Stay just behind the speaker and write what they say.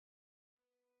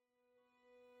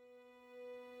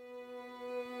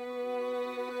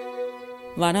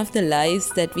One of the lies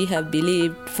that we have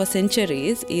believed for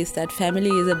centuries is that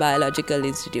family is a biological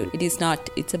institute. It is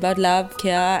not. It's about love,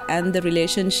 care, and the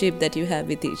relationship that you have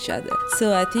with each other.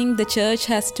 So I think the church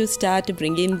has to start to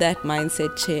bring in that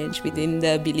mindset change within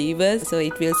the believers so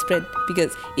it will spread.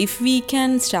 Because if we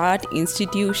can start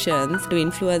institutions to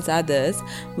influence others,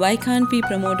 why can't we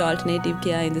promote alternative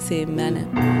care in the same manner?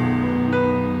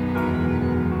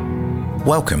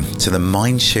 Welcome to the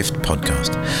Mindshift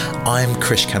podcast. I'm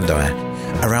Krish Kandaya.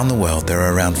 Around the world, there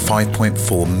are around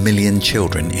 5.4 million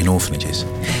children in orphanages.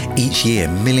 Each year,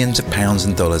 millions of pounds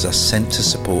and dollars are sent to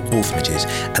support orphanages,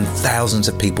 and thousands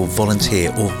of people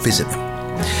volunteer or visit them.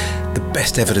 The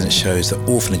best evidence shows that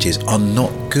orphanages are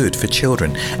not good for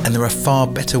children, and there are far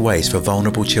better ways for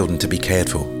vulnerable children to be cared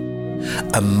for.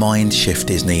 A mind shift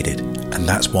is needed, and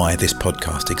that's why this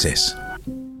podcast exists.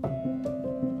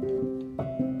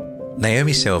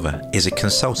 Naomi Silva is a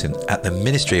consultant at the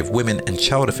Ministry of Women and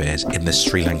Child Affairs in the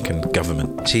Sri Lankan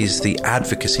government. She's the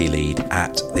advocacy lead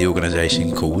at the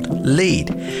organisation called LEAD,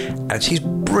 and she's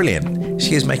brilliant.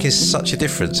 She is making such a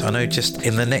difference. I know just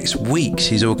in the next week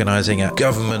she's organising a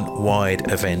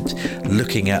government-wide event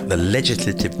looking at the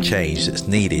legislative change that's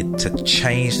needed to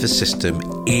change the system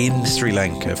in Sri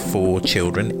Lanka for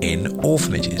children in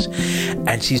orphanages.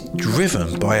 And she's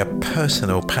driven by a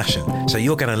personal passion. So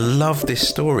you're going to love this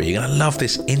story. You're going to love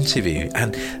this interview,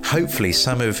 and hopefully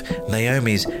some of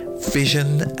Naomi's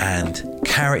vision and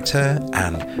character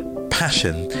and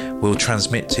passion will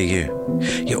transmit to you.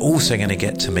 You're also going to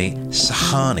get to meet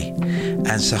Sahani, and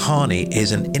Sahani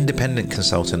is an independent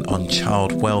consultant on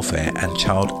child welfare and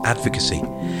child advocacy,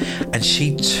 and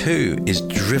she too is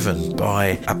driven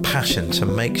by a passion to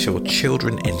make sure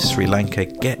children in Sri Lanka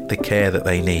get the care that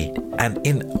they need. And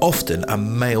in often a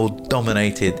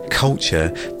male-dominated culture,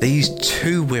 these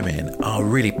two women are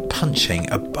really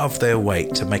punching above their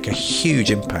weight to make a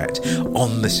huge impact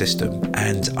on the system.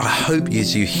 And I hope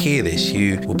as you hear this,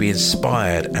 you will be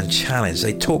inspired and challenged.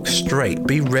 They talk straight.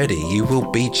 Be ready. You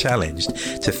will be challenged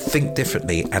to think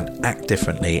differently and act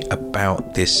differently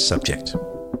about this subject.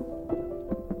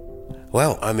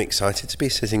 Well, I'm excited to be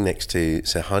sitting next to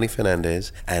Sahani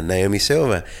Fernandez and Naomi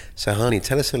Silva. Sahani,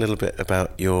 tell us a little bit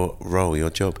about your role, your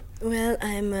job. Well,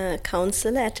 I'm a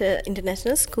counselor at an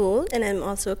international school, and I'm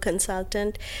also a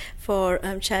consultant for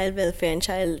child welfare and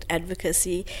child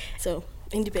advocacy. So,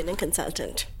 independent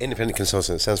consultant. Independent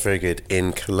consultant, sounds very good.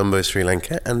 In Colombo, Sri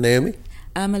Lanka. And Naomi?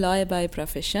 I'm a lawyer by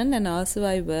profession, and also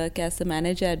I work as the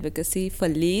manager advocacy for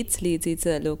LEADS. LEADS is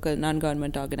a local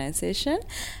non-government organization,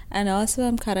 and also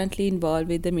I'm currently involved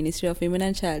with the Ministry of Women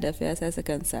and Child Affairs as a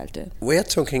consultant. We're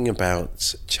talking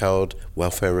about child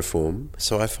welfare reform,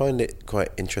 so I find it quite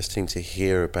interesting to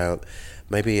hear about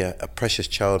maybe a precious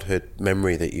childhood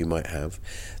memory that you might have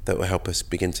that will help us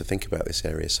begin to think about this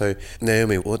area. So,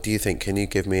 Naomi, what do you think? Can you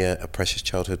give me a precious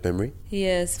childhood memory?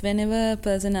 Yes, whenever a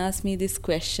person asks me this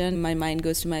question, my mind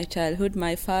goes to my childhood.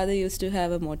 My father used to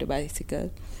have a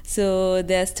motorbicycle. So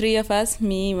there's three of us,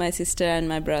 me, my sister and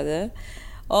my brother.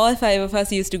 All five of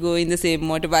us used to go in the same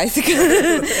motorbicycle.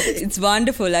 It's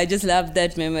wonderful. I just love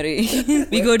that memory.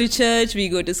 We go to church, we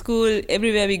go to school,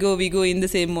 everywhere we go in the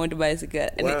same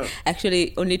motorbicycle. Wow.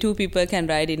 Actually, only two people can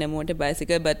ride in a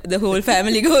motorbicycle, but the whole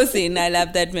family goes in. I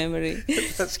love that memory.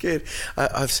 That's good.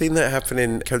 I've seen that happen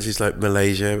in countries like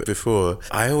Malaysia before.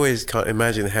 I always can't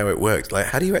imagine how it works. Like,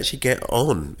 how do you actually get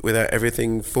on without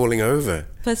everything falling over?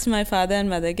 First, my father and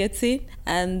mother gets in,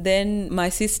 and then my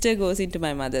sister goes into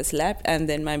my mother's lap, and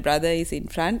then my brother is in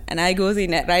front, and I goes in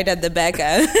right at the back.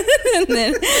 And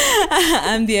then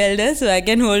I'm the elder, so I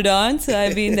can hold on, so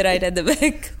I've been right at the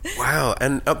back. Wow,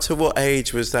 and up to what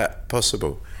age was that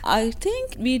possible? I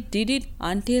think we did it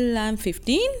until I'm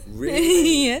 15.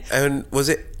 Really? Yeah. And was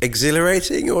it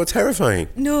exhilarating or terrifying?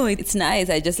 No, it's nice.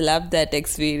 I just love that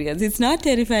experience. It's not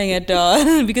terrifying at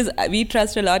all because we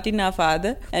trust a lot in our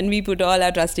father and we put all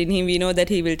our trust in him. We know that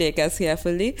he will take us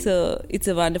carefully. So it's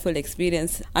a wonderful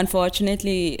experience.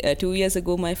 Unfortunately, 2 years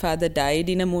ago, my father died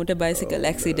in a motorbicycle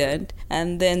accident,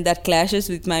 and then that clashes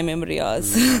with my memory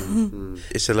also.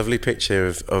 It's a lovely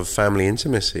picture of family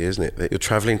intimacy, isn't it? That you're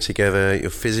travelling together, you're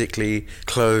physically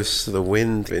close, the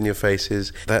wind in your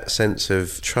faces, that sense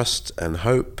of trust and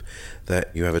hope that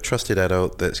you have a trusted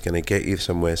adult that's going to get you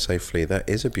somewhere safely. That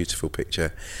is a beautiful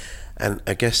picture. And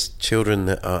I guess children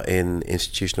that are in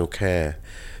institutional care,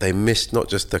 they miss not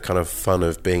just the kind of fun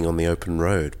of being on the open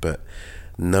road, but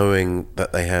knowing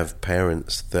that they have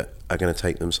parents that are going to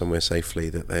take them somewhere safely,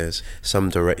 that there's some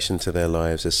direction to their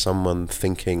lives, there's someone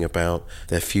thinking about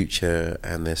their future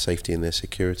and their safety and their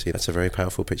security. That's a very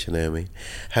powerful picture, Naomi.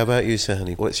 How about you,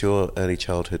 Sahani? What's your early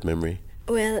childhood memory?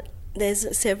 Well,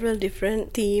 there's several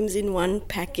different themes in one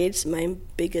package. My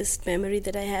biggest memory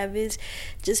that I have is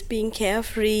just being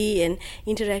carefree and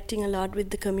interacting a lot with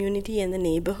the community and the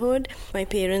neighborhood. My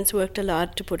parents worked a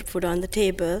lot to put food on the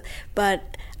table,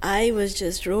 but I was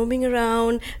just roaming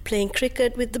around, playing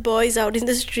cricket with the boys out in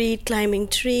the street, climbing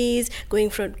trees, going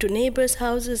to neighbors'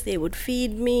 houses. They would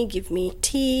feed me, give me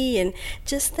tea, and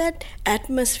just that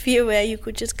atmosphere where you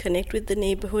could just connect with the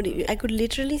neighborhood. I could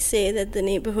literally say that the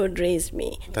neighborhood raised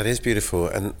me. That is beautiful.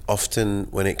 And often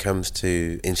when it comes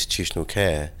to institutional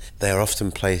care, they are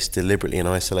often placed deliberately in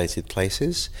isolated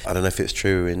places. I don't know if it's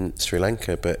true in Sri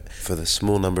Lanka, but for the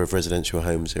small number of residential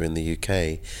homes here in the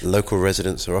UK, local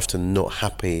residents are often not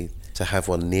happy to have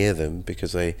one near them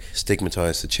because they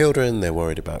stigmatise the children, they're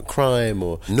worried about crime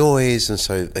or noise, and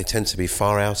so they tend to be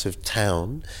far out of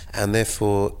town, and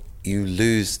therefore you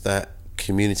lose that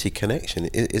community connection.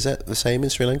 Is that the same in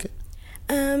Sri Lanka?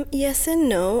 Yes and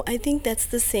no. I think that's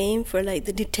the same for like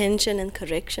the detention and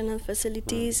correctional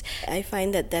facilities. I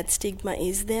find that stigma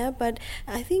is there, but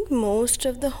I think most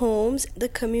of the homes, the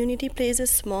community plays a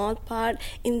small part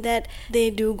in that they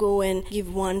do go and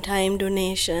give one-time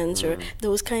donations or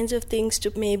those kinds of things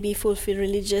to maybe fulfill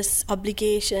religious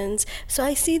obligations. So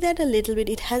I see that a little bit.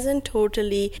 It hasn't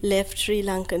totally left Sri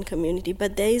Lankan community,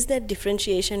 but there is that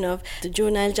differentiation of the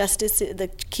juvenile justice, the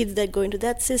kids that go into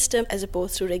that system as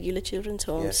opposed to regular children's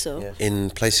homes. In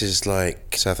places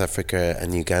like South Africa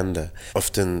and Uganda,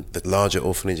 often the larger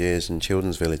orphanages and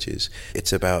children's villages,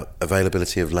 it's about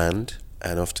availability of land,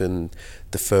 and often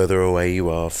the further away you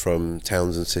are from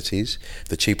towns and cities,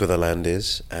 the cheaper the land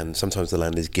is, and sometimes the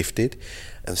land is gifted.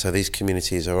 And so these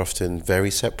communities are often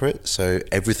very separate, so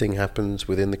everything happens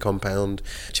within the compound.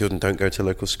 Children don't go to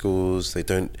local schools, they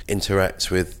don't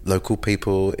interact with local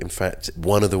people. In fact,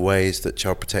 one of the ways that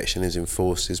child protection is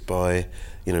enforced is by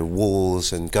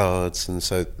walls and guards, and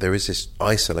so there is this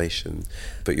isolation.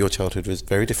 But your childhood was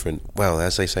very different. Well,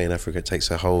 as they say in Africa, it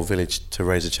takes a whole village to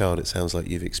raise a child. It sounds like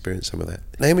you've experienced some of that.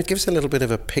 Naomi, give us a little bit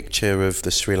of a picture of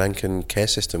the Sri Lankan care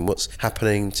system. What's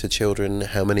happening to children?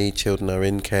 How many children are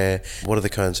in care? What are the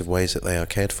kinds of ways that they are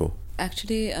cared for?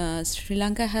 Actually, Sri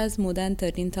Lanka has more than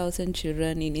 13,000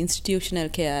 children in institutional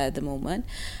care at the moment,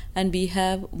 and we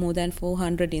have more than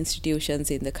 400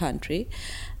 institutions in the country.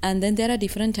 And then there are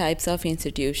different types of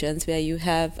institutions where you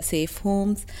have safe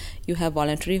homes, you have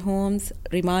voluntary homes,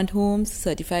 remand homes,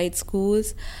 certified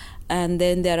schools, and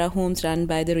then there are homes run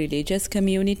by the religious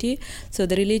community. So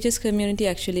the religious community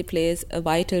actually plays a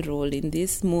vital role in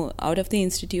this. Out of the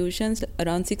institutions,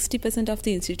 around 60% of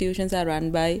the institutions are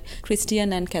run by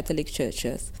Christian and Catholic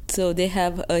churches. So they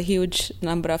have a huge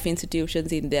number of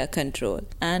institutions in their control.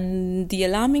 And the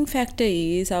alarming factor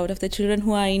is, out of the children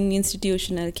who are in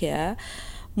institutional care,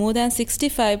 more than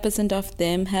 65% of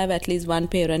them have at least one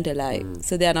parent alive.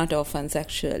 So they are not orphans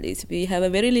actually. So we have a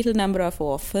very little number of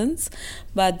orphans,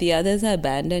 but the others are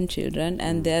abandoned children,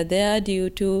 and they are there due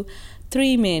to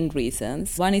three main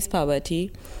reasons. One is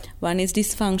poverty, one is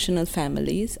dysfunctional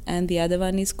families, and the other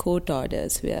one is court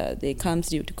orders, where they comes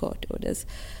due to court orders.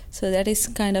 So that is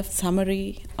kind of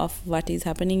summary of what is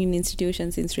happening in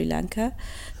institutions in Sri Lanka.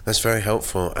 That's very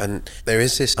helpful. And there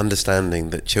is this understanding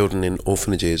that children in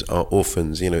orphanages are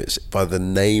orphans. It's by the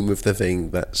name of the thing,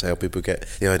 that's how people get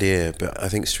the idea. But I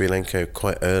think Sri Lanka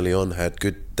quite early on had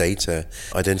good data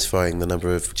identifying the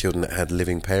number of children that had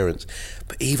living parents.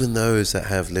 But even those that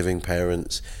have living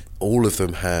parents, all of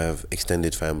them have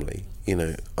extended family,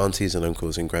 aunties and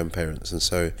uncles and grandparents. And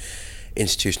so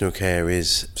institutional care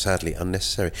is sadly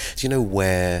unnecessary. Do you know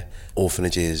where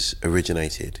orphanages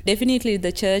originated? Definitely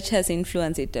the church has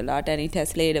influenced it a lot, and it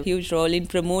has played a huge role in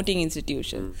promoting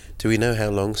institutions. Do we know how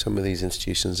long some of these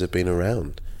institutions have been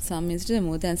around? Some institutions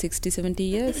more than 60-70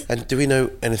 years. And do we know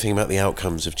anything about the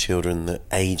outcomes of children that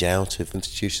age out of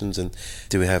institutions, and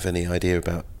do we have any idea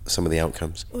about some of the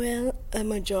outcomes? Well, a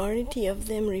majority of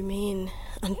them remain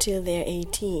until they're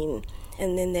 18,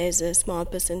 and then there's a small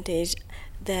percentage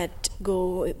that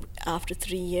go after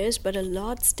 3 years, but a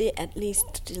lot stay at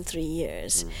least till 3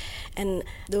 years. And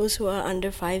those who are under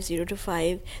 0 to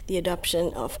 5, the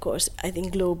adoption, of course, I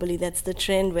think globally that's the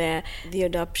trend where the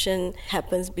adoption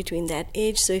happens between that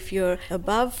age. So if you're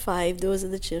above 5, those are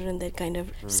the children that kind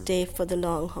of stay for the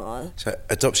long haul. So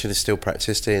adoption is still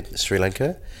practiced in Sri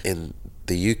Lanka. In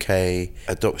the UK,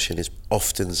 adoption is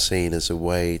often seen as a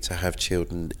way to have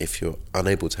children if you're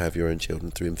unable to have your own children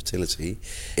through infertility.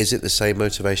 Is it the same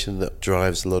motivation that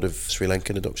drives a lot of Sri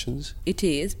Lankan adoptions? It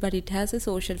is, but it has a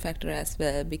social factor as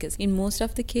well, because in most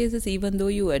of the cases, even though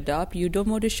you adopt, you don't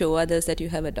want to show others that you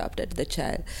have adopted the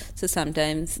child. So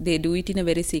sometimes they do it in a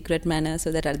very secret manner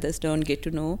so that others don't get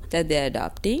to know that they're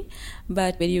adopting.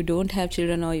 But when you don't have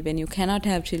children, or when you cannot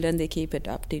have children, they keep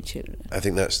adopting children. I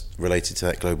think that's related to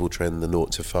that global trend, the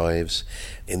 0 to 5s.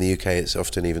 In the UK, it's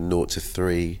often even 0 to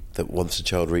 3, that once a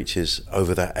child reaches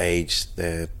over that age,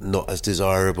 they're not as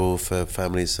desirable for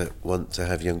families that want to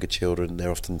have younger children.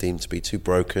 They're often deemed to be too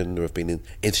broken or have been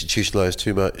institutionalised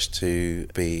too much to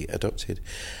be adopted.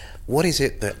 What is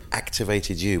it that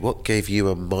activated you? What gave you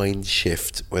a mind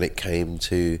shift when it came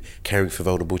to caring for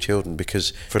vulnerable children?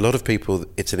 Because for a lot of people,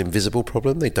 it's an invisible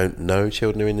problem. They don't know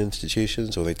children are in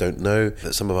institutions, or they don't know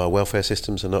that some of our welfare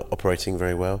systems are not operating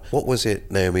very well. What was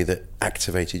it, Naomi, that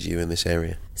activated you in this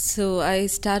area? So I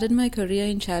started my career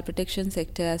in child protection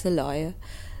sector as a lawyer.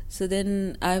 So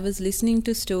then I was listening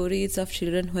to stories of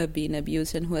children who have been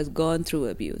abused and who has gone through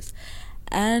abuse.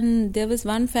 And there was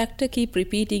one factor keep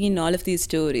repeating in all of these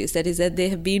stories, that is that they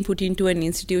have been put into an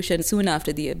institution soon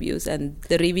after the abuse, and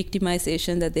the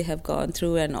re-victimization that they have gone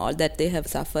through and all that they have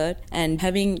suffered, and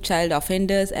having child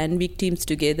offenders and victims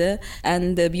together,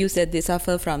 and the abuse that they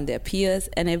suffer from their peers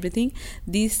and everything.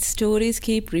 These stories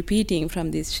keep repeating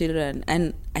from these children,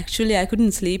 and actually I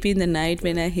couldn't sleep in the night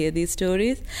when I hear these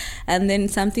stories. And then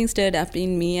something stirred up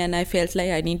in me, and I felt like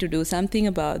I need to do something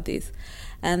about this.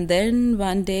 And then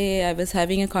one day I was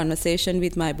having a conversation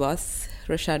with my boss,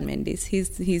 Roshan Mendes.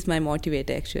 He's my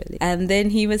motivator actually. And then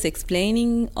he was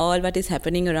explaining all what is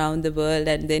happening around the world,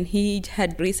 and then he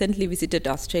had recently visited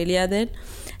Australia then.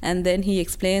 And then he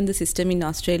explained the system in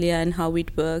Australia and how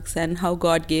it works and how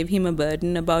God gave him a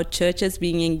burden about churches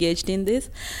being engaged in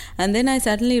this. And then I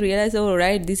suddenly realized, oh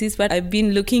right, this is what I've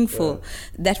been looking for. Yeah.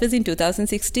 That was in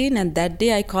 2016, and that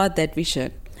day I caught that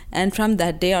vision. And from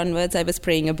that day onwards, I was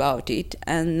praying about it.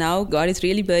 And now God is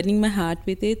really burdening my heart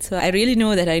with it. So I really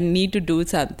know that I need to do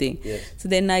something. Yes. So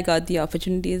then I got the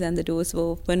opportunities, and the doors were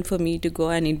open for me to go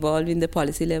and involve in the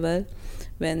policy level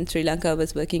when Sri Lanka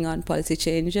was working on policy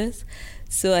changes.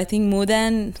 So I think more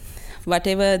than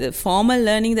whatever the formal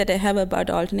learning that I have about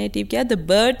alternative care, the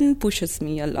burden pushes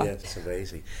me a lot. Yeah, that's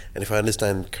amazing. And if I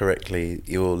understand correctly,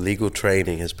 your legal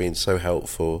training has been so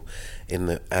helpful in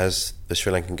that as the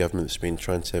Sri Lankan government has been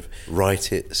trying to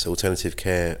write its alternative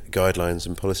care guidelines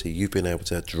and policy, you've been able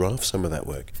to draft some of that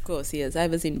work. Of course, yes. I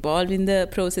was involved in the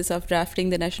process of drafting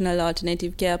the National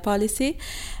Alternative Care Policy,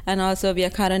 and also we are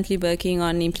currently working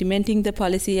on implementing the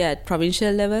policy at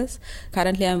provincial levels.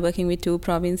 Currently I'm working with 2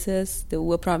 provinces, the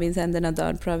Uva province and the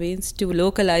Northern province, to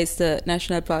localize the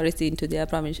national policy into their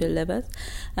provincial levels,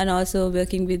 and also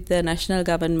working with the national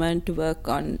government to work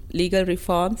on legal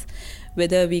reforms,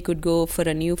 whether we could go for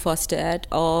a new foster act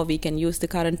or we can use the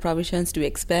current provisions to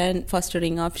expand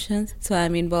fostering options. So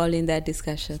I'm involved in that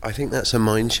discussion. I think that's a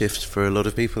mind shift for a lot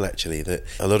of people actually, that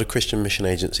a lot of Christian mission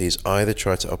agencies either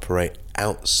try to operate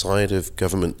outside of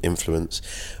government influence.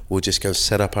 We'll just go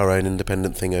set up our own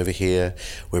independent thing over here.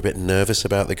 We're a bit nervous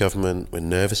about the government. We're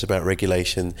nervous about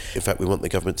regulation. In fact, we want the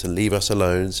government to leave us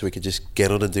alone so we can just get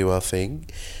on and do our thing.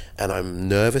 And I'm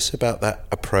nervous about that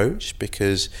approach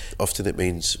because often it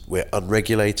means we're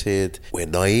unregulated, we're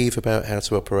naive about how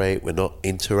to operate, we're not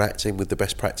interacting with the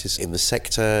best practice in the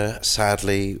sector.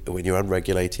 Sadly, when you're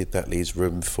unregulated, that leaves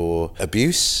room for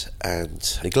abuse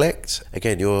and neglect.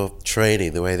 Again, your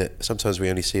training, the way that sometimes we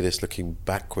only see this looking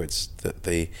backwards, that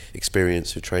the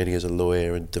experience of training as a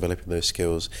lawyer and developing those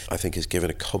skills, I think has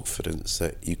given a confidence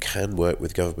that you can work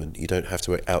with government. You don't have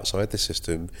to work outside the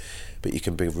system, but you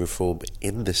can bring reform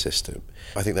in the system.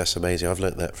 I think that's amazing. I've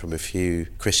learnt that from a few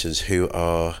Christians who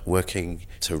are working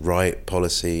to write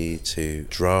policy, to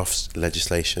draft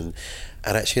legislation,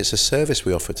 and actually it's a service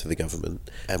we offer to the government,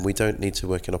 and we don't need to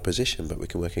work in opposition, but we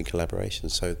can work in collaboration.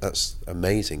 So that's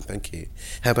amazing. Thank you.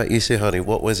 How about you, Suhani?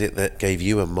 What was it that gave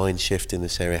you a mind shift in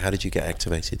this area? How did you get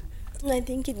activated? I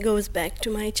think it goes back to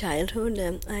my childhood.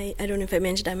 I don't know if I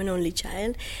mentioned I'm an only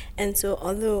child, and so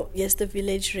although yes, the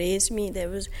village raised me, there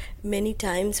was many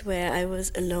times where I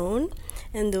was alone,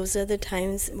 and those are the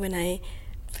times when I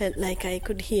felt like I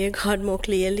could hear God more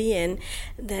clearly, and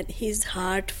that His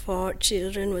heart for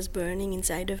children was burning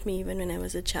inside of me even when I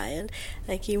was a child.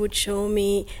 Like He would show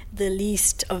me the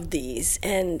least of these,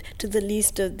 and to the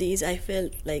least of these I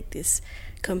felt like this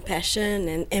compassion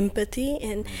and empathy.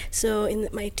 And so in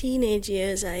my teenage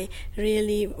years I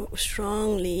really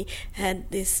strongly had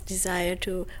this desire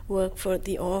to work for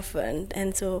the orphan,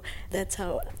 and so that's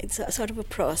how it's a sort of a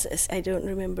process. I don't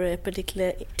remember a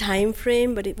particular time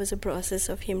frame, but it was a process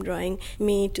of Him drawing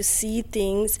me to see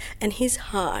things and His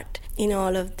heart in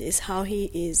all of this, how He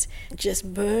is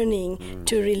just burning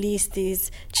to release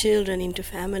these children into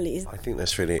families. I think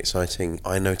that's really exciting.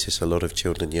 I notice a lot of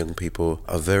children and young people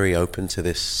are very open to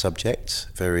this subject,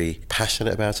 very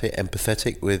passionate about it,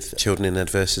 empathetic with children in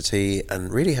adversity,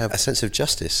 and really have a sense of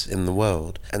justice in the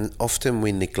world. And often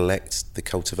we neglect the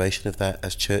cultivation of that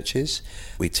as churches.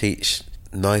 We teach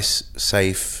nice,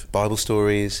 safe Bible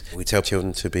stories. We tell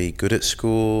children to be good at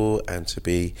school and to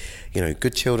be,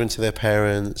 good children to their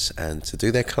parents and to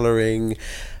do their colouring.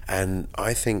 And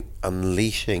I think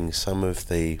unleashing some of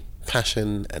the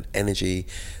passion and energy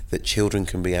that children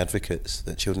can be advocates,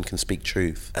 that children can speak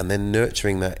truth, and then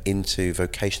nurturing that into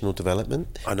vocational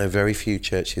development. I know very few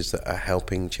churches that are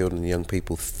helping children and young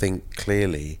people think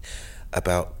clearly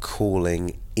about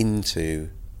calling into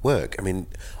work. I mean,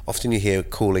 often you hear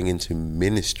calling into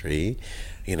ministry,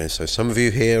 so some of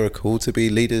you here are called to be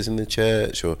leaders in the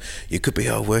church, or you could be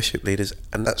our worship leaders,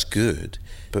 and that's good.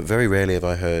 But very rarely have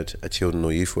I heard a children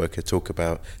or youth worker talk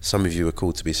about some of you are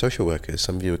called to be social workers,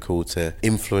 some of you are called to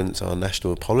influence our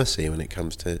national policy when it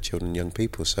comes to children and young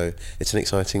people. So it's an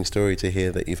exciting story to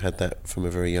hear that you've had that from a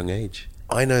very young age.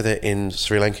 I know that in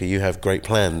Sri Lanka you have great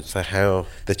plans for how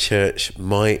the church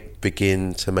might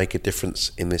begin to make a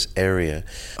difference in this area.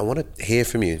 I want to hear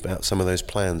from you about some of those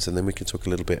plans, and then we can talk a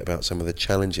little bit about some of the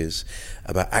challenges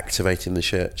about activating the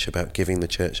church, about giving the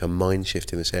church a mind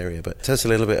shift in this area. But tell us a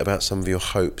little bit about some of your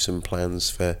hopes and plans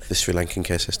for the Sri Lankan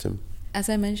care system. As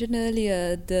I mentioned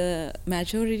earlier, the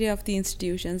majority of the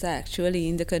institutions are actually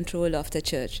in the control of the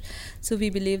church. So we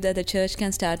believe that the church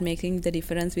can start making the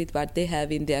difference with what they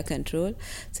have in their control.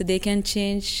 So they can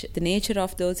change the nature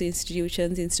of those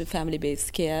institutions into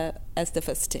family-based care as the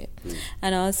first step.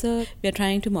 And also, we are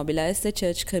trying to mobilize the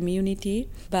church community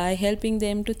by helping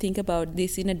them to think about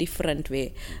this in a different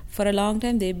way. For a long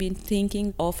time, they've been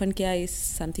thinking orphan care is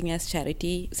something as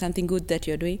charity, something good that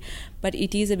you're doing, but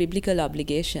it is a biblical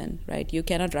obligation, right? You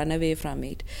cannot run away from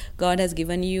it. God has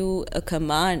given you a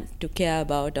command to care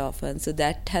about orphans, so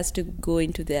that has to go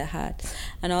into their heart.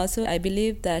 And also, I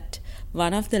believe that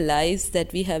one of the lies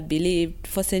that we have believed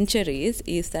for centuries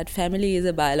is that family is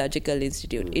a biological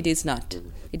institute. It is not.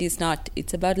 It is not.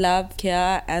 It's about love,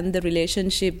 care, and the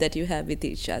relationship that you have with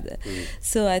each other.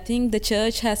 So I think the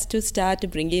church has to start to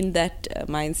bring in that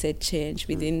mindset change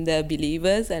within the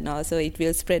believers, and also it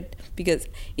will spread. Because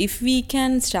if we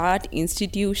can start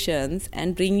institutions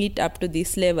and bring it up to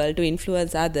this level to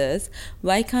influence others,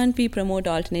 why can't we promote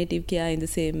alternative care in the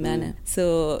same manner?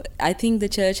 So I think the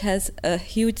church has a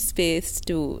huge space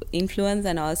to influence,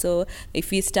 and also if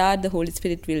we start, the Holy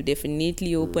Spirit will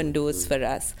definitely open doors for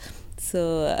us.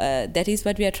 So that is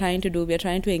what we are trying to do. We are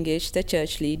trying to engage the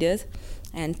church leaders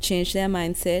and change their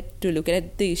mindset to look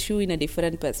at the issue in a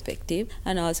different perspective,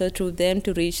 and also through them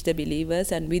to reach the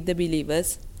believers, and with the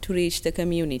believers to reach the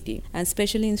community. And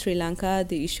especially in Sri Lanka,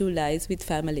 the issue lies with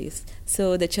families.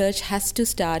 So the church has to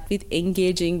start with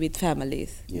engaging with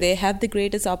families. Yeah. They have the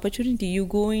greatest opportunity. You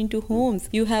go into homes,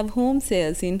 you have home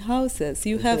sales in houses,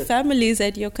 you have families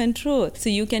at your control.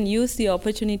 So you can use the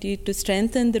opportunity to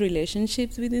strengthen the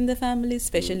relationships within the family,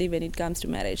 especially when it comes to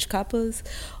marriage couples,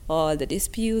 or the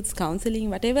disputes,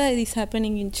 counseling, whatever is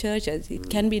happening in churches, it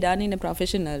can be done in a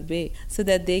professional way so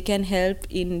that they can help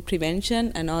in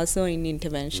prevention and also in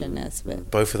intervention as well.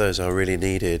 Both of those are really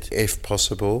needed, if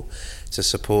possible, to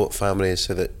support families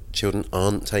so that children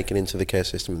aren't taken into the care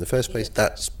system in the first place.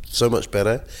 That's so much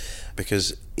better,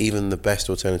 because even the best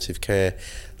alternative care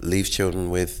leaves children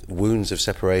with wounds of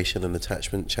separation and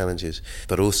attachment challenges,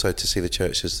 but also to see the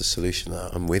church as the solution.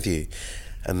 I'm with you.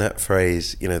 And that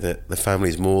phrase, that the family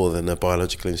is more than a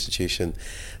biological institution,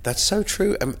 that's so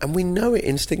true. And we know it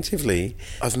instinctively.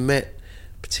 I've met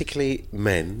particularly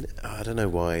men, I don't know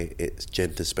why it's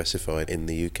gender specified in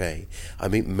the UK. I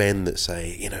meet men that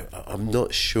say, I'm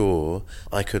not sure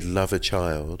I could love a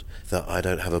child that I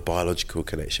don't have a biological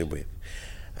connection with.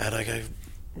 And I go,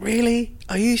 really?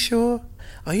 Are you sure?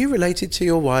 Are you related to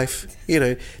your wife?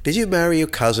 Did you marry your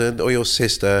cousin or your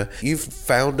sister? You've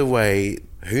found a way,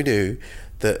 who knew,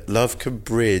 that love can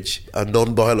bridge a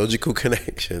non-biological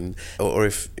connection, or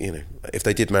if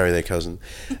they did marry their cousin,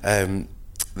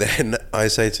 then I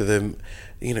say to them,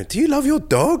 do you love your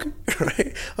dog?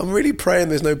 Right? I'm really praying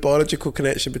there's no biological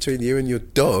connection between you and your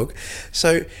dog.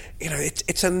 So,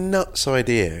 it's a nuts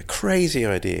idea, crazy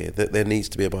idea that there needs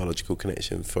to be a biological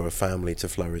connection for a family to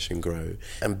flourish and grow.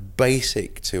 And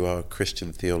basic to our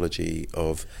Christian theology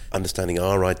of understanding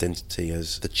our identity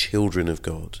as the children of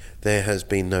God, there has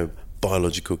been no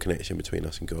biological connection between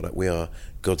us and God. Like, we are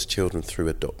God's children through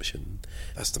adoption.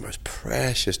 That's the most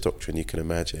precious doctrine you can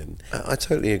imagine. I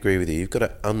totally agree with you. You've got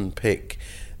to unpick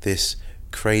this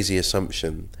crazy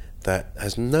assumption that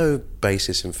has no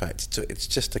basis in fact. It's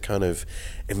just a kind of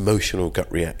emotional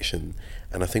gut reaction,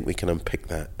 And I think we can unpick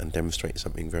that and demonstrate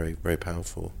something very, very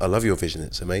powerful. I love your vision.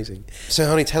 It's amazing. So,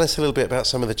 honey, tell us a little bit about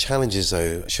some of the challenges,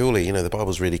 though. Surely, the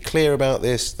Bible's really clear about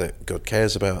this, that God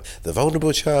cares about the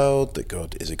vulnerable child, that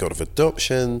God is a God of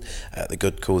adoption, that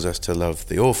God calls us to love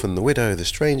the orphan, the widow, the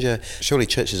stranger. Surely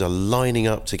churches are lining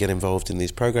up to get involved in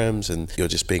these programs, and you're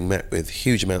just being met with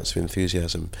huge amounts of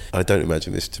enthusiasm. I don't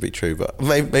imagine this to be true, but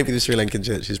maybe the Sri Lankan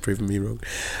church has proven me wrong.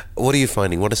 What are you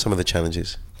finding? What are some of the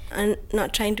challenges? I'm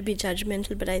not trying to be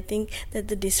judgmental, but I think that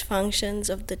the dysfunctions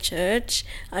of the church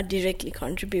are directly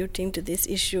contributing to this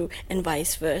issue, and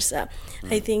vice versa.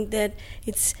 I think that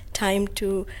it's time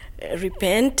to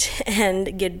repent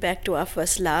and get back to our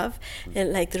first love.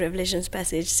 And like the Revelations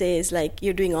passage says, like,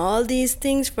 you're doing all these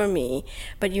things for me,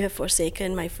 but you have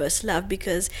forsaken my first love.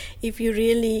 Because if you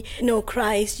really know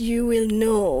Christ, you will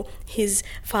know his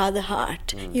father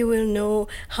heart. You will know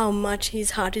how much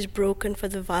his heart is broken for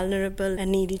the vulnerable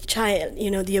and needy child,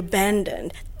 the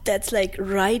abandoned. That's like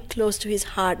right close to his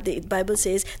heart. The Bible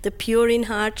says, the pure in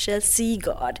heart shall see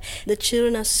God. The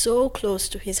children are so close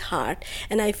to his heart.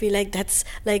 And I feel like that's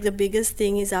like the biggest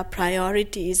thing is our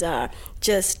priorities are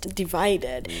just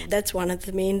divided. That's one of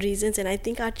the main reasons. And I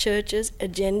think our churches'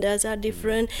 agendas are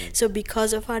different. So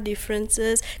because of our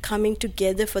differences, coming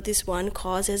together for this one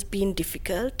cause has been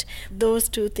difficult. Those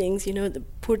two things,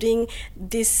 putting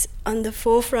this on the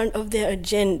forefront of their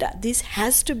agenda. This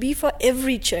has to be for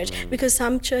every church, because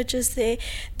some churches say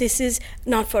this is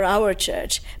not for our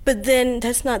church, but then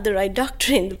that's not the right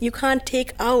doctrine. You can't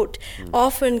take out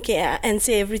orphan care and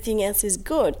say everything else is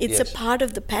good. It's a part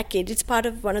of the package. It's part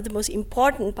of one of the most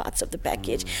important parts of the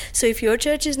package. So if your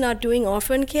church is not doing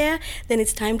orphan care, then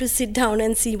it's time to sit down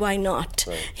and see why not.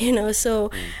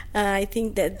 I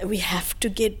think that we have to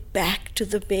get back to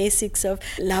the basics of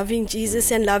loving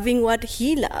Jesus and loving what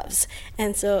he loves.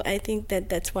 And so I think that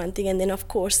that's one thing. And then, of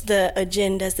course, the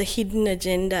agendas, the hidden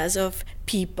agendas of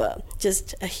people,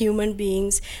 just human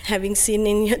beings having sin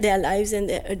in their lives, and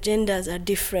their agendas are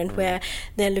different, where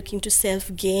they're looking to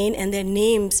self-gain and their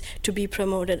names to be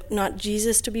promoted, not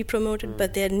Jesus to be promoted,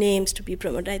 but their names to be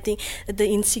promoted. I think that the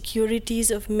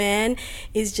insecurities of man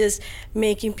is just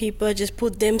making people just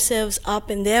put themselves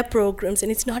up in their programs,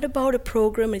 and it's not about a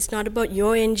program, it's not about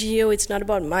your NGO, it's not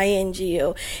about my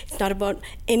NGO, it's not about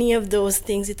any of those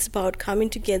things. It's about coming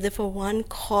together for one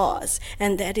cause,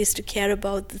 and that is to care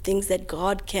about the things that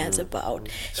God cares about.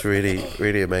 It's really,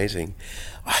 really amazing.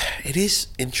 It is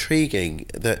intriguing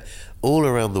that all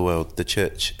around the world the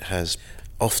church has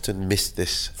often missed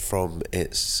this from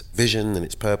its vision and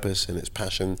its purpose and its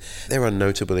passion. There are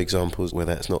notable examples where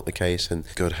that's not the case, and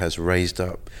God has raised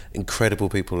up incredible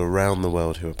people around the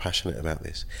world who are passionate about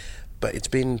this. But it's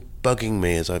been bugging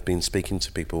me as I've been speaking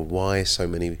to people why so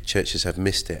many churches have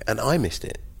missed it, and I missed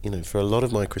it. For a lot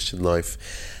of my Christian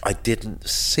life, I didn't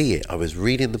see it. I was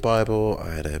reading the Bible,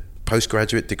 I had a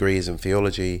postgraduate degrees in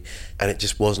theology, and it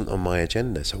just wasn't on my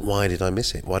agenda. So why did I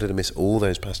miss it? Why did I miss all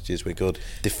those passages where God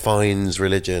defines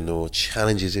religion or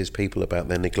challenges his people about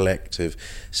their neglect of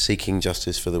seeking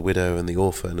justice for the widow and the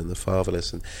orphan and the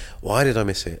fatherless? And why did I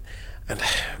miss it? And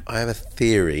I have a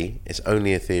theory, it's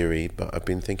only a theory, but I've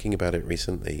been thinking about it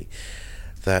recently,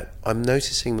 that I'm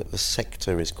noticing that the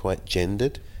sector is quite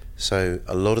gendered. So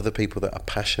a lot of the people that are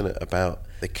passionate about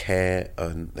the care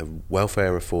and the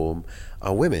welfare reform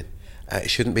are women. It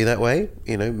shouldn't be that way.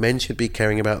 Men should be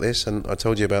caring about this. And I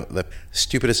told you about the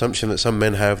stupid assumption that some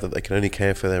men have that they can only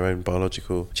care for their own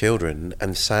biological children.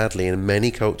 And sadly, in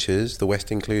many cultures, the West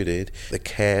included, the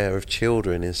care of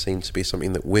children is seen to be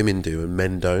something that women do and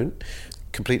men don't.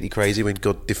 Completely crazy when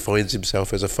God defines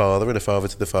himself as a father and a father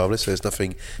to the fatherless. So there's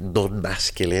nothing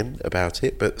non-masculine about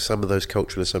it, but some of those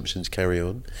cultural assumptions carry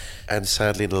on. And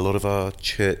sadly, in a lot of our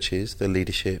churches, the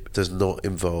leadership does not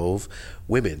involve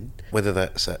women, whether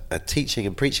that's at a teaching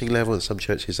and preaching level. In some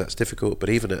churches that's difficult, but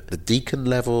even at the deacon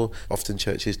level, often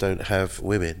churches don't have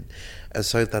women. And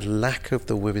so the lack of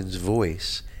the women's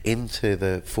voice into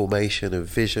the formation of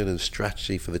vision and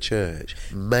strategy for the church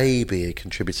may be a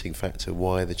contributing factor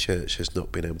why the church has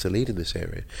not been able to lead in this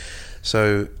area.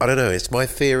 So I don't know, it's my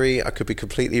theory, I could be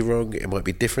completely wrong, it might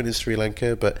be different in Sri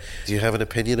Lanka, but do you have an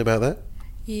opinion about that?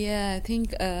 Yeah, I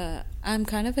think I'm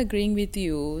kind of agreeing with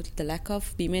you. The lack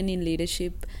of women in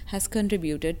leadership has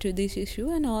contributed to this issue,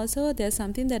 and also there's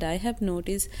something that I have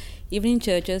noticed even in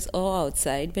churches or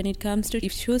outside. When it comes to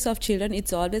issues of children,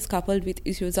 it's always coupled with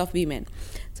issues of women.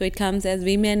 So it comes as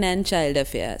women and child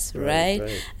affairs,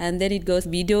 right? And then it goes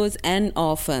widows and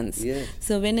orphans. Yeah.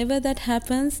 So whenever that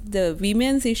happens, the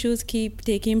women's issues keep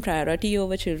taking priority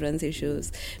over children's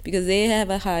issues, because they have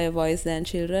a higher voice than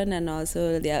children, and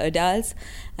also they are adults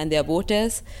and they are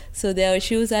voters. So So their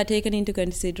issues are taken into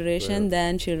consideration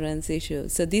than children's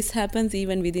issues. So this happens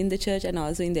even within the church and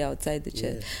also in the outside the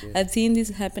church. I've seen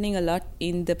this happening a lot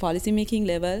in the policy making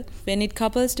level. When it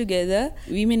couples together,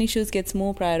 women issues gets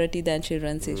more priority than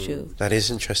children's issues. That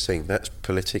is interesting. That's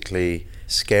politically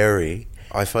scary.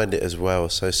 I find it as well.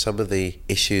 So some of the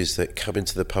issues that come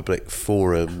into the public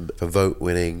forum for vote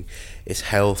winning, it's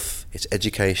health, it's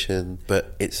education,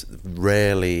 but it's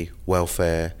rarely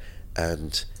welfare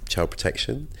and child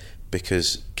protection,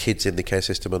 because kids in the care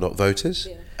system are not voters,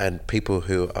 and people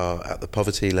who are at the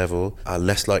poverty level are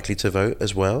less likely to vote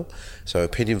as well. So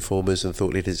opinion formers and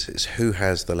thought leaders, it's who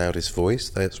has the loudest voice.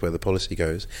 That's where the policy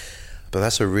goes. But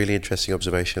that's a really interesting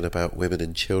observation about women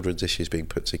and children's issues being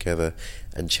put together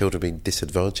and children being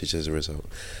disadvantaged as a result.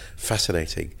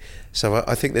 Fascinating. So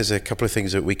I think there's a couple of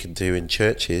things that we can do in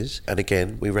churches. And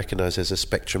again, we recognise there's a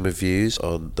spectrum of views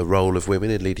on the role of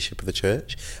women in leadership of the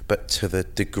church. But to the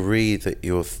degree that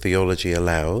your theology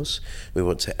allows, we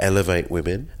want to elevate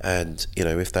women. And, you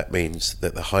know, if that means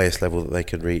that the highest level that they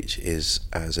can reach is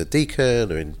as a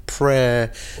deacon or in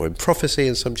prayer or in prophecy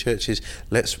in some churches,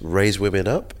 let's raise women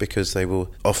up, because they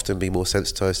will often be more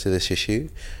sensitised to this issue.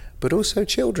 But also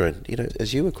children. You know,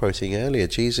 as you were quoting earlier,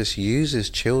 Jesus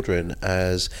uses children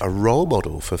as a role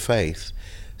model for faith.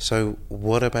 So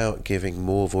what about giving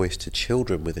more voice to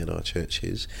children within our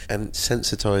churches and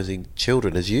sensitising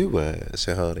children, as you were,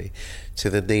 Suhani, to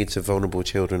the needs of vulnerable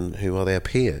children who are their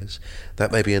peers?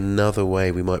 That may be another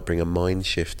way we might bring a mind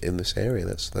shift in this area.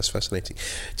 That's fascinating.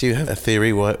 Do you have a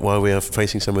theory why we are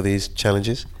facing some of these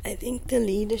challenges? I think the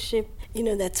leadership,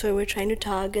 that's why we're trying to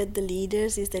target the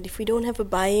leaders, is that if we don't have a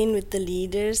buy-in with the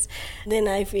leaders, then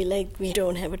I feel like we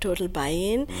don't have a total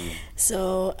buy-in.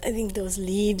 So I think those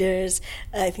leaders,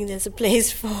 I think there's a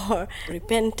place for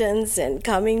repentance and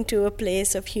coming to a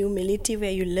place of humility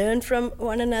where you learn from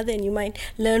one another, and you might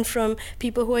learn from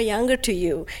people who are younger to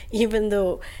you, even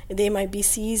though they might be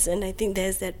seasoned. I think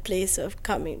there's that place of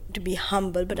coming to be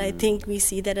humble. But I think we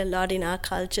see that a lot in our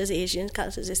cultures, Asian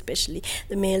cultures especially,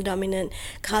 the male-dominant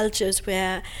cultures,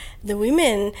 where the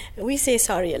women, we say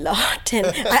sorry a lot. And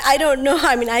I don't know,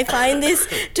 I find this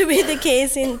to be the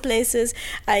case in places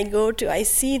I go to. I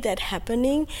see that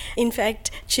happening. In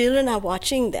fact, children are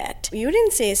watching that. You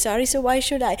didn't say sorry, so why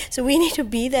should I? So we need to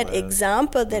be that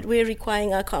example that we're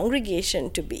requiring our congregation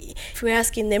to be. If we're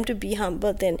asking them to be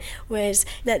humble, then where's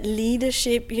that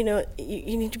leadership? You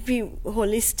need to be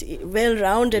holistic,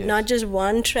 well-rounded, not just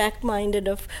one-track-minded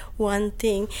of one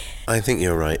thing. I think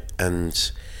you're right.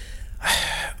 And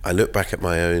I look back at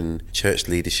my own church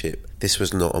leadership. This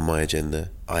was not on my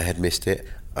agenda. I had missed it.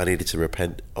 I needed to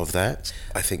repent of that.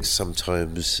 I think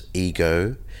sometimes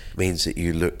ego means that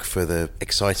you look for the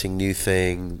exciting new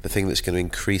thing, the thing that's going to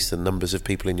increase the numbers of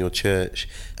people in your church,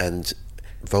 and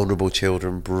vulnerable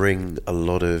children bring a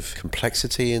lot of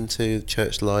complexity into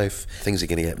church life. Things are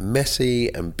going to get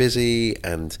messy and busy,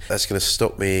 and that's going to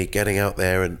stop me getting out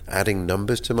there and adding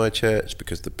numbers to my church,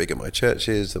 because the bigger my church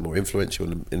is, the more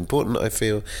influential and important I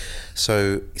feel.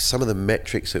 So some of the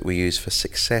metrics that we use for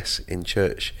success in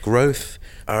church growth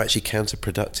are actually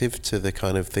counterproductive to the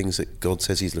kind of things that God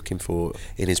says he's looking for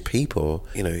in his people.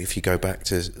 If you go back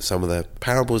to some of the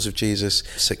parables of Jesus,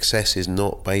 success is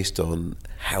not based on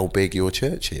how big your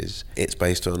church is. It's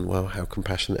based on, how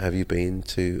compassionate have you been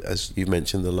to, as you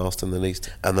mentioned, the last and the least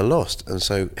and the lost. And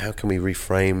so how can we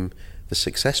reframe the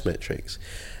success metrics?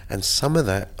 And some of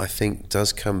that, I think,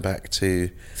 does come back to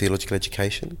theological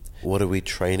education. What are we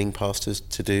training pastors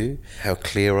to do? How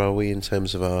clear are we in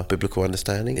terms of our biblical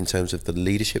understanding, in terms of the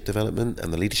leadership development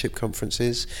and the leadership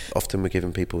conferences? Often we're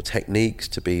giving people techniques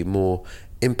to be more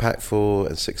impactful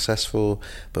and successful,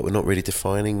 but we're not really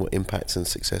defining what impact and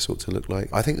success ought to look like.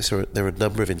 I think there are a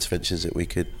number of interventions that we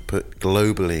could put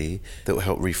globally that will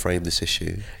help reframe this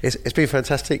issue. It's been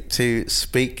fantastic to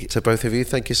speak to both of you.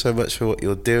 Thank you so much for what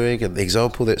you're doing and the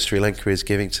example that Sri Lanka is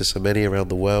giving to so many around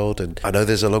the world. And I know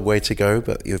there's a long way to go,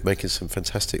 but you're making some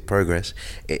fantastic progress.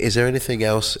 Is there anything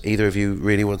else either of you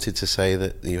really wanted to say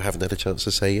that you haven't had a chance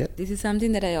to say yet? This is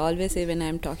something that I always say when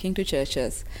I'm talking to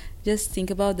churches. Just think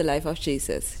about the life of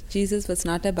Jesus. Jesus was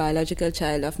not a biological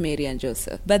child of Mary and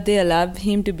Joseph, but they allowed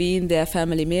him to be in their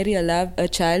family. Mary allowed a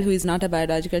child who is not a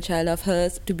biological child of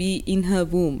hers to be in her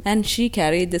womb, and she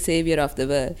carried the Savior of the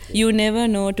world. You never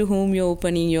know to whom you're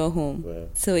opening your home. Wow.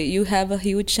 So you have a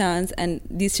huge chance, and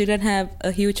these children have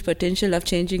a huge potential of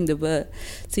changing the world.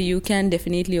 So you can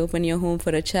definitely open your home for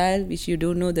a child which you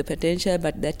don't know the potential,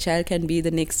 but that child can be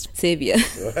the next Savior.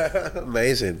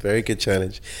 Amazing. Very good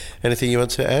challenge. Anything you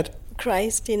want to add?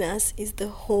 Christ in us is the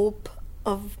hope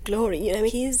of glory.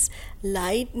 His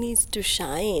light needs to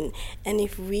shine, and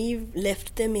if we've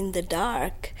left them in the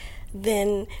dark,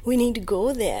 then we need to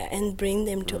go there and bring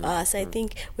them to us. I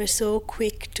think we're so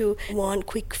quick to want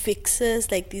quick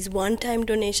fixes, like these one-time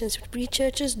donations. We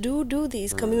churches do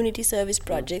these community service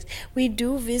projects. We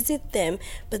do visit them,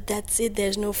 but that's it.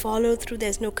 There's no follow-through.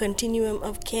 There's no continuum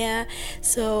of care.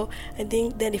 So I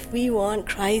think that if we want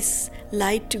Christ's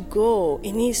light to go,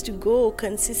 it needs to go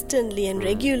consistently and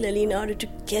regularly in order to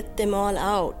get them all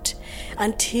out.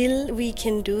 Until we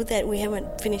can do that, we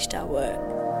haven't finished our work.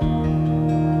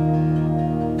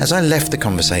 As I left the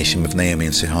conversation with Naomi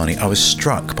and Suhani, I was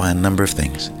struck by a number of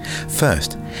things.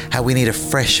 First, how we need a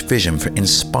fresh vision for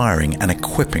inspiring and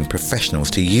equipping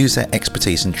professionals to use their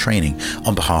expertise and training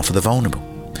on behalf of the vulnerable.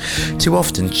 Too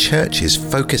often, churches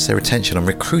focus their attention on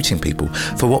recruiting people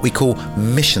for what we call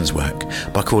missions work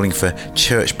by calling for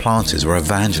church planters or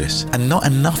evangelists, and not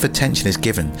enough attention is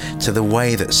given to the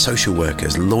way that social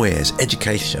workers, lawyers,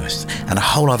 educationists, and a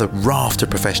whole other raft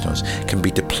of professionals can be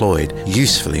deployed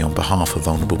usefully on behalf of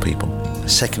vulnerable people.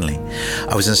 Secondly,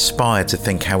 I was inspired to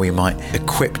think how we might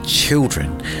equip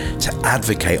children to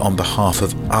advocate on behalf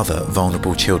of other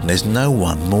vulnerable children. There's no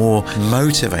one more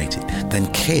motivated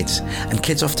than kids, and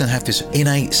kids often have this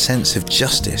innate sense of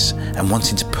justice and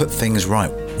wanting to put things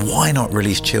right. Why not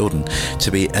release children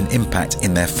to be an impact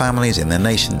in their families, in their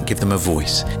nation, give them a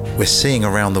voice? We're seeing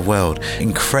around the world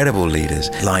incredible leaders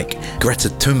like Greta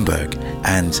Thunberg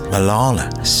and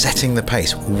Malala setting the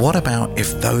pace. What about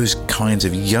if those kinds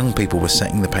of young people were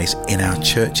setting the pace in our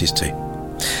churches too?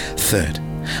 Third,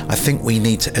 I think we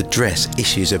need to address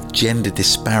issues of gender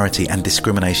disparity and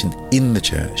discrimination in the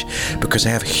church, because they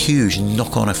have a huge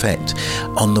knock-on effect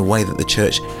on the way that the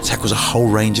church tackles a whole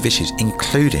range of issues,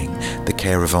 including the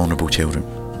care of vulnerable children.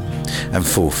 And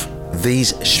fourth,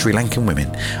 these Sri Lankan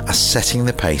women are setting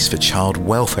the pace for child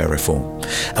welfare reform,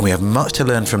 and we have much to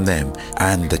learn from them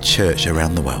and the church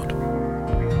around the world.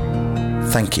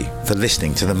 Thank you for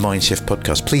listening to the Mindshift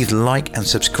podcast. Please like and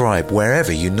subscribe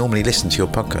wherever you normally listen to your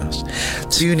podcast.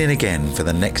 Tune in again for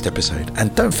the next episode,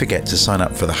 and don't forget to sign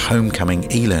up for the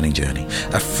Homecoming e-learning journey,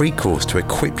 a free course to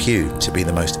equip you to be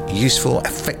the most useful,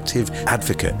 effective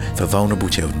advocate for vulnerable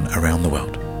children around the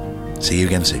world. See you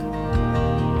again soon.